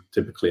questions you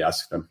typically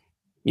ask them?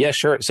 Yeah,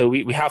 sure. So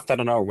we have that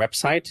on our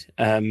website.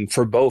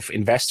 For both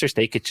investors,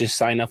 they could just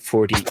sign up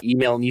for the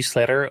email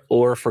newsletter,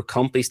 or for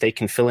companies, they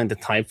can fill in the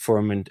type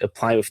form and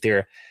apply with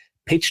their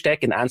pitch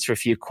deck and answer a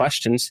few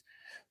questions.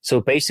 So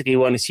basically,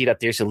 we want to see that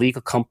there's a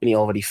legal company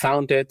already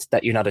founded,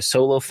 that you're not a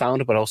solo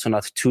founder, but also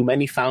not too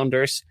many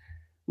founders.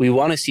 We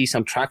want to see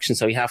some traction.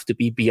 So you have to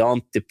be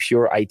beyond the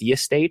pure idea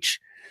stage.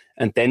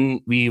 And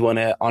then we want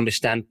to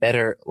understand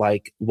better,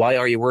 like, why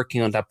are you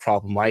working on that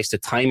problem? Why is the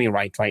timing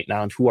right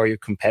now? And who are your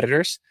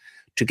competitors?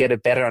 To get a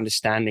better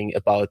understanding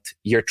about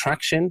your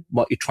traction,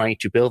 what you're trying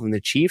to build and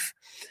achieve.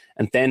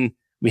 And then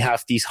we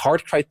have these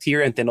hard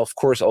criteria, and then of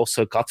course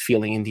also gut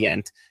feeling in the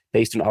end,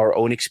 based on our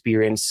own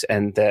experience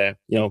and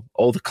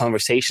all the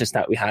conversations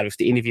that we had with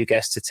the interview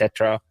guests,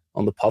 etc.,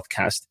 on the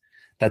podcast,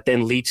 that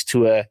then leads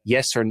to a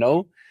yes or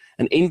no.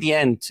 And in the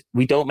end,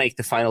 we don't make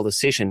the final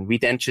decision. We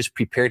then just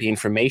prepare the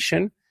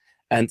information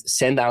and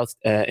send out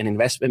an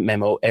investment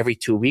memo every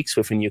 2 weeks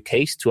with a new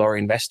case to our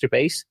investor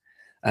base.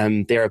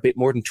 There are a bit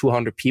more than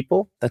 200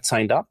 people that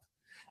signed up,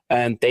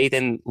 and they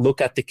then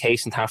look at the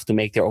case and have to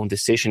make their own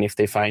decision if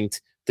they find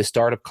the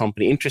startup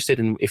company interested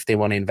and if they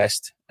want to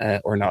invest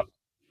or not.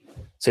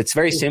 So it's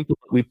very simple.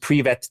 We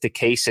pre-vet the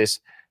cases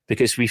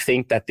because we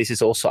think that this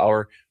is also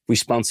our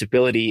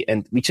responsibility,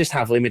 and we just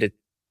have limited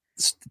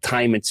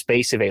time and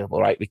space available,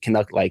 right? We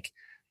cannot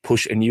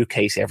push a new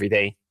case every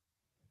day.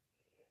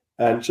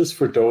 And just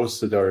for those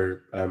that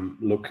are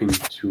looking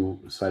to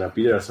sign up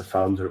either as a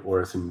founder or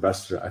as an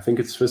investor, I think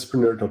it's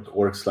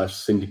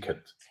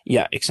swisspreneur.org/syndicate.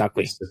 Yeah,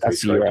 exactly.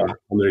 That's the URL.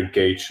 Under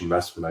engaged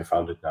investment, I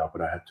found it now,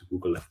 but I had to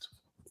Google it.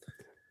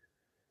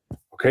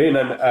 Okay, and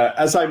then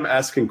as I'm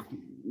asking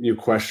you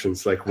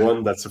questions,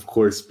 one that's of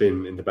course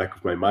been in the back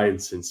of my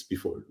mind since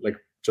before,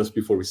 just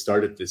before we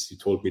started this, you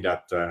told me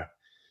that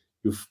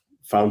you've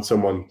found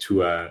someone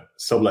to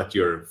sublet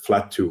your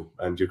flat to,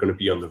 and you're going to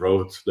be on the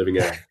road living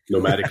a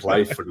nomadic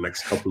life for the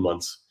next couple of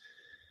months.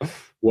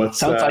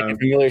 Sounds like a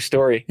familiar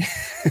story.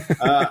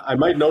 I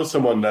might know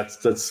someone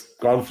that's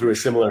gone through a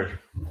similar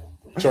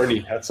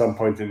journey at some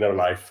point in their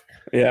life.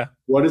 Yeah.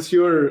 What is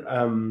your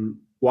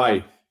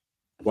why?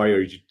 Why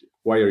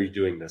are you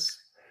doing this?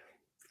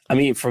 I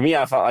mean, for me,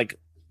 I felt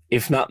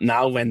if not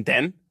now, when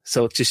then?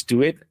 So just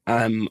do it.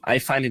 I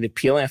find it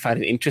appealing. I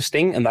find it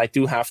interesting. And I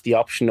do have the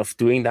option of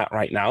doing that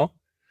right now.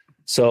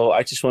 So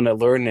I just want to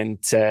learn and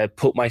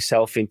put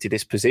myself into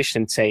this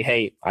position and say,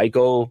 hey, I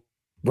go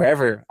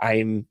wherever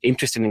I'm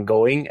interested in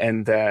going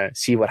and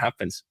see what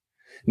happens.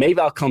 Maybe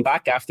I'll come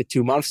back after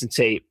 2 months and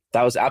say,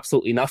 that was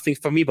absolutely nothing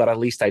for me, but at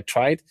least I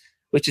tried,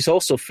 which is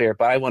also fair.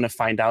 But I want to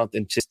find out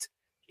and just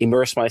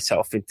immerse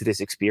myself into this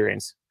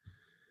experience.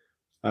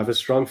 I have a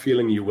strong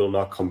feeling you will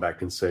not come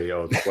back and say,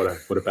 oh,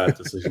 what a bad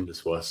decision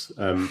this was.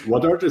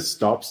 What are the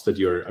stops that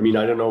I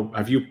don't know,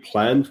 have you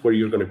planned where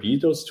you're going to be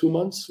those 2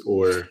 months,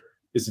 or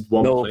is it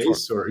one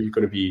place, or are you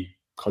going to be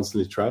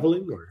constantly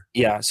traveling? Or?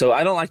 Yeah, so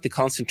I don't like the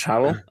constant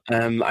travel.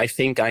 I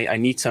think I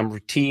need some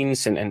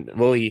routines and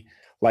really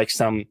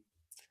some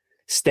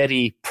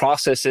steady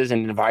processes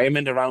and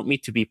environment around me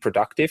to be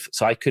productive.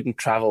 So I couldn't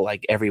travel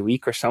every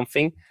week or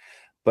something.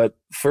 But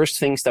first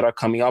things that are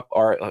coming up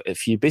are a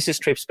few business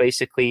trips,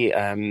 basically,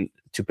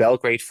 to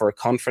Belgrade for a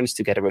conference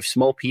together with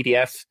Small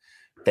PDF,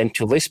 then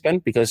to Lisbon,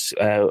 because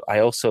I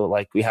also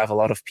we have a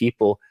lot of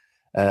people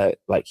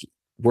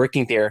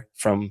working there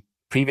from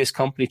previous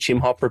company, Jim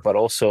Hopper, but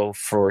also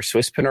for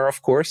Swisspreneur,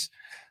 of course.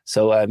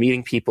 So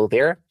meeting people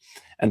there.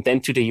 And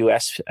then to the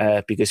US,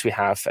 because we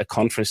have a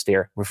conference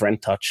there with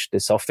RentTouch, the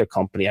software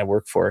company I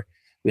work for.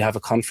 We have a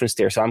conference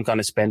there. So I'm going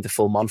to spend the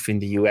full month in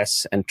the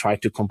US and try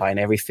to combine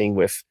everything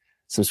with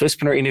some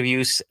Swisspreneur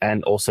interviews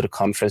and also the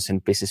conference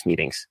and business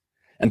meetings.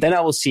 And then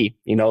I will see,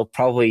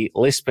 probably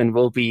Lisbon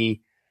will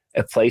be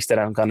a place that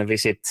I'm going to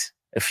visit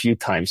a few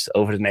times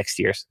over the next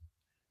years.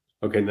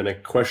 Okay. And then a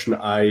question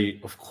I,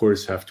 of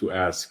course, have to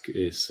ask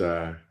is,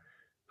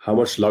 how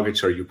much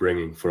luggage are you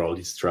bringing for all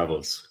these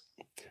travels?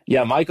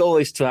 Yeah, my goal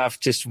is to have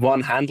just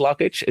one hand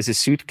luggage as a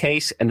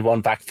suitcase and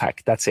one backpack.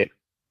 That's it.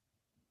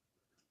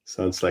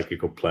 Sounds like a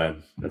good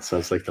plan. That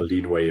sounds like the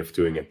lean way of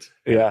doing it.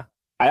 Yeah.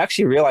 I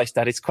actually realized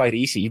that it's quite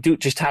easy. You do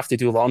just have to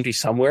do laundry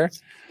somewhere,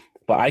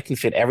 but I can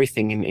fit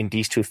everything in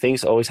these two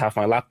things. Always have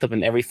my laptop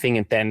and everything,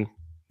 and then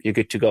you're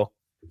good to go.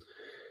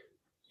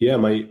 Yeah,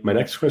 my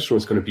next question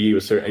was going to be,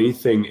 was there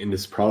anything in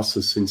this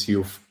process, since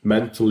you've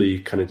mentally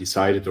kind of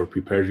decided or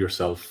prepared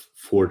yourself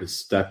for the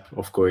step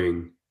of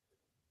going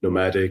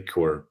nomadic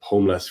or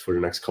homeless for the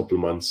next couple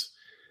of months,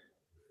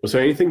 was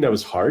there anything that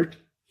was hard?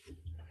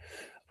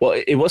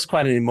 Well, it was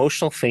quite an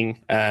emotional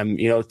thing,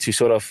 to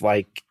sort of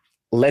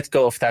let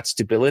go of that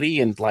stability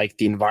and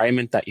the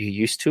environment that you're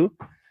used to,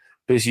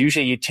 because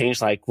usually you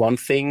change one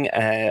thing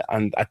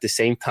and at the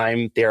same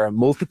time there are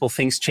multiple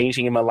things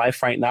changing in my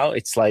life right now.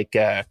 It's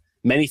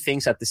many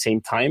things at the same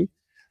time,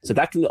 so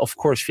that can of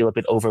course feel a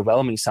bit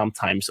overwhelming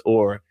sometimes,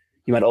 or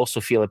you might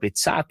also feel a bit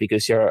sad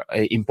because you're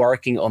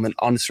embarking on an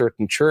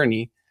uncertain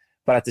journey.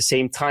 But at the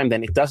same time,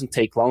 then it doesn't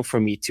take long for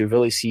me to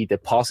really see the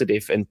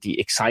positive and the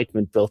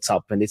excitement builds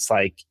up, and it's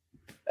a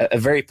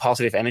very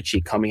positive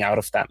energy coming out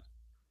of that.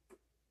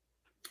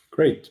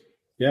 Great.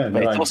 Yeah.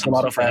 But it's also a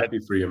lot of happy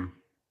for you.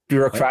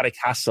 Bureaucratic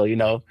hassle,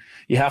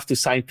 you have to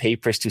sign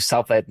papers to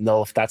sublet and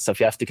all of that stuff.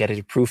 You have to get it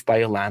approved by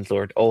your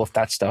landlord, all of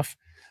that stuff.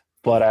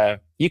 But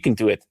you can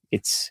do it.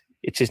 It's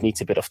It just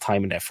needs a bit of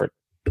time and effort.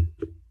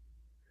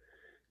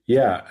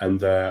 Yeah,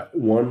 and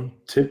one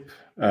tip,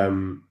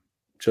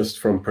 just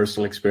from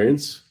personal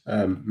experience,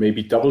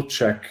 maybe double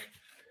check.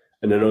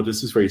 And I know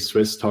this is very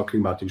Swiss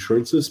talking about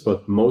insurances,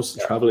 but most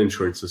travel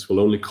insurances will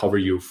only cover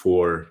you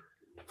for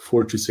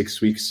 4 to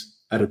 6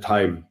 weeks at a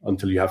time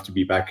until you have to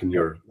be back in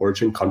your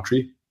origin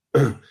country,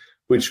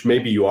 which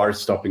maybe you are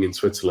stopping in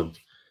Switzerland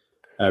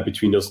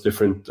between those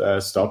different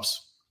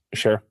stops.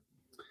 Sure.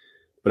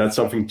 But that's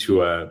something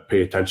to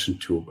pay attention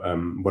to.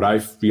 What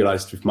I've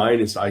realized with mine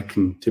is I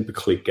can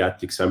typically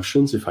get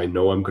exemptions if I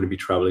know I'm going to be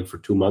traveling for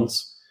 2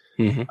 months.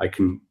 Mm-hmm. I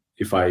can,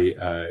 if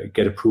I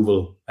get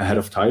approval ahead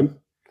of time,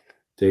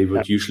 they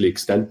would usually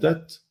extend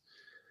that.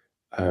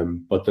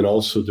 But then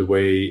also the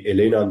way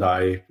Elena and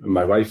I,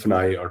 my wife and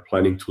I, are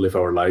planning to live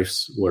our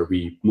lives where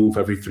we move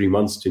every 3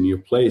 months to a new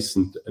place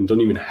and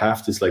don't even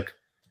have this like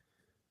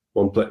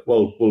one place.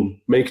 Well, we'll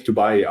make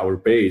Dubai our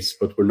base,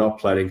 but we're not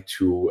planning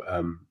to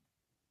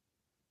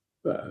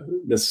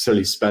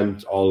necessarily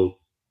spend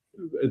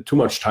too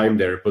much time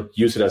there, but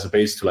use it as a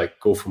base to like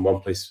go from one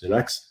place to the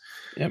next.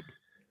 Yep.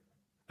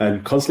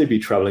 And constantly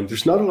be traveling.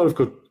 There's not a lot of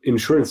good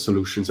insurance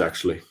solutions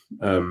actually.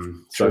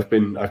 So I've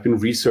been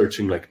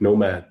researching like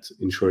Nomad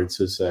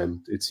insurances,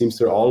 and it seems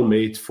they're all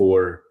made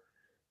for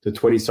the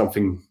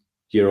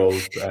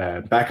 20-something-year-old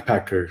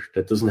backpacker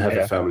that doesn't have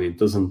a family and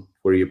doesn't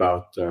worry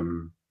about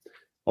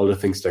all the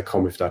things that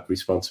come with that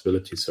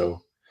responsibility.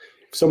 So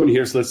if someone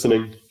here is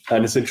listening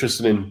and is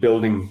interested in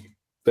building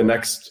the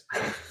next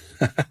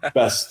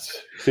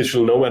best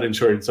digital nomad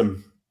insurance,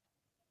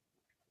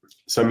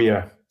 send me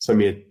a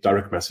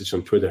direct message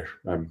on Twitter.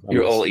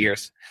 You're all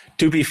ears.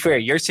 To be fair,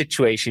 your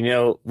situation,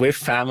 with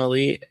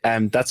family,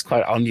 that's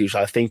quite unusual.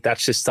 I think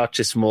that's just such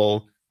a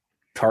small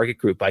target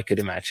group, I could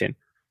imagine.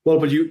 Well,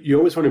 but you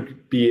always want to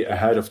be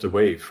ahead of the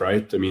wave,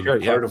 right? I mean,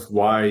 part of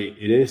why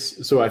it is.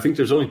 So I think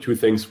there's only two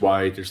things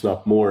why there's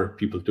not more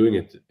people doing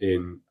it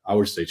in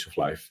our stage of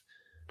life.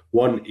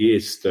 One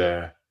is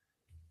the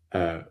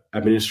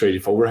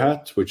administrative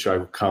overhead, which I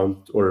would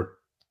count or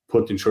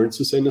put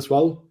insurances in as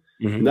well.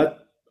 Mm-hmm. And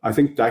I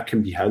think that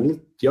can be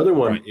handled. The other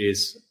one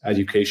is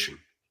education.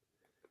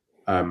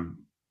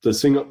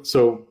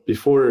 So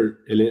before,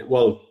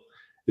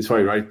 it's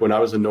funny, right? When I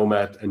was a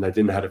nomad and I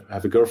didn't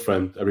have a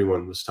girlfriend,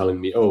 everyone was telling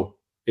me, "Oh,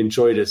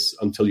 enjoy this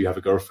until you have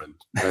a girlfriend."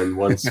 And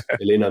once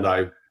Elena and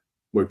I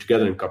were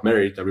together and got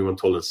married, everyone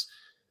told us,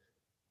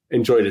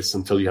 "Enjoy this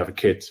until you have a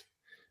kid."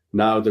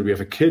 Now that we have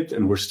a kid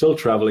and we're still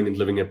traveling and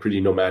living a pretty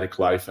nomadic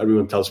life,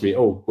 everyone tells me,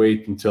 "Oh,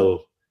 wait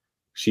until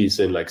she's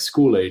in like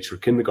school age or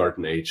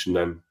kindergarten age,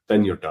 and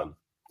then you're done."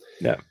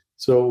 Yeah.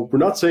 So we're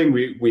not saying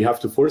we have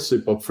to force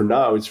it, but for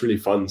now it's really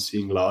fun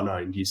seeing Lana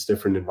in these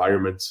different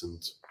environments,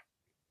 and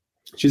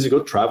she's a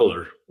good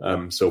traveler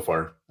so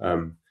far.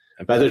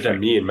 Better than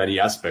me in many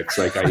aspects.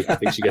 Like I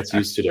think she gets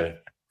used to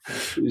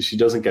she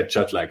doesn't get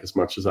jet lag as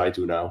much as I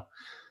do now.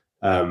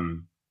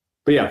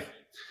 But yeah,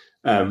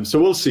 so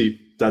we'll see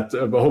that.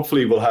 But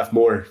hopefully we'll have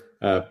more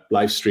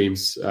live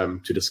streams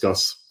to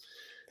discuss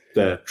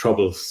the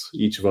troubles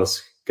each of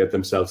us get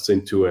themselves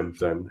into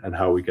and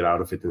how we get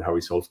out of it and how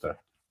we solve that.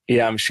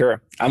 Yeah, I'm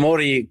sure. I'm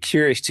already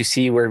curious to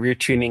see where we're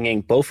tuning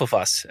in, both of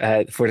us,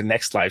 for the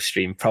next live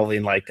stream, probably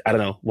in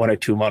 1 or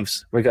 2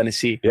 months. We're going to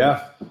see.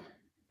 Yeah.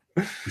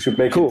 We should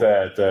make it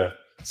the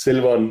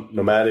Silvan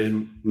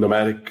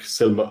nomadic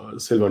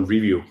Silvan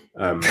review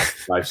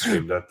live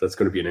stream. That's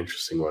going to be an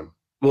interesting one.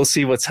 We'll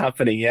see what's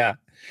happening. Yeah.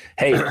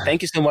 Hey,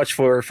 thank you so much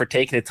for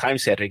taking the time,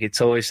 Cédric.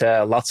 It's always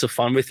lots of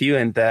fun with you,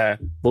 and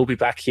we'll be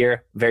back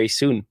here very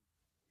soon.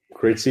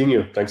 Great seeing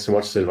you. Thanks so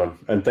much, Silvan.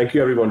 And thank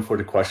you, everyone, for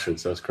the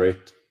questions. That was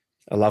great.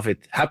 I love it.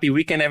 Happy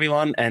weekend,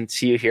 everyone, and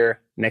see you here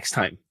next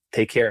time.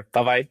 Take care.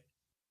 Bye-bye.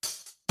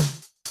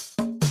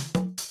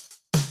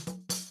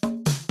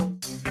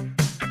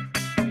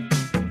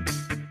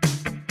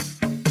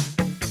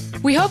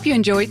 We hope you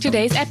enjoyed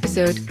today's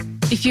episode.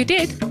 If you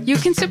did, you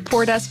can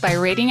support us by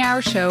rating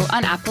our show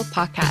on Apple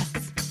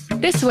Podcasts.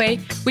 This way,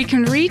 we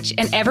can reach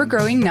an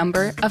ever-growing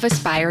number of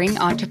aspiring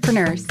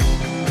entrepreneurs.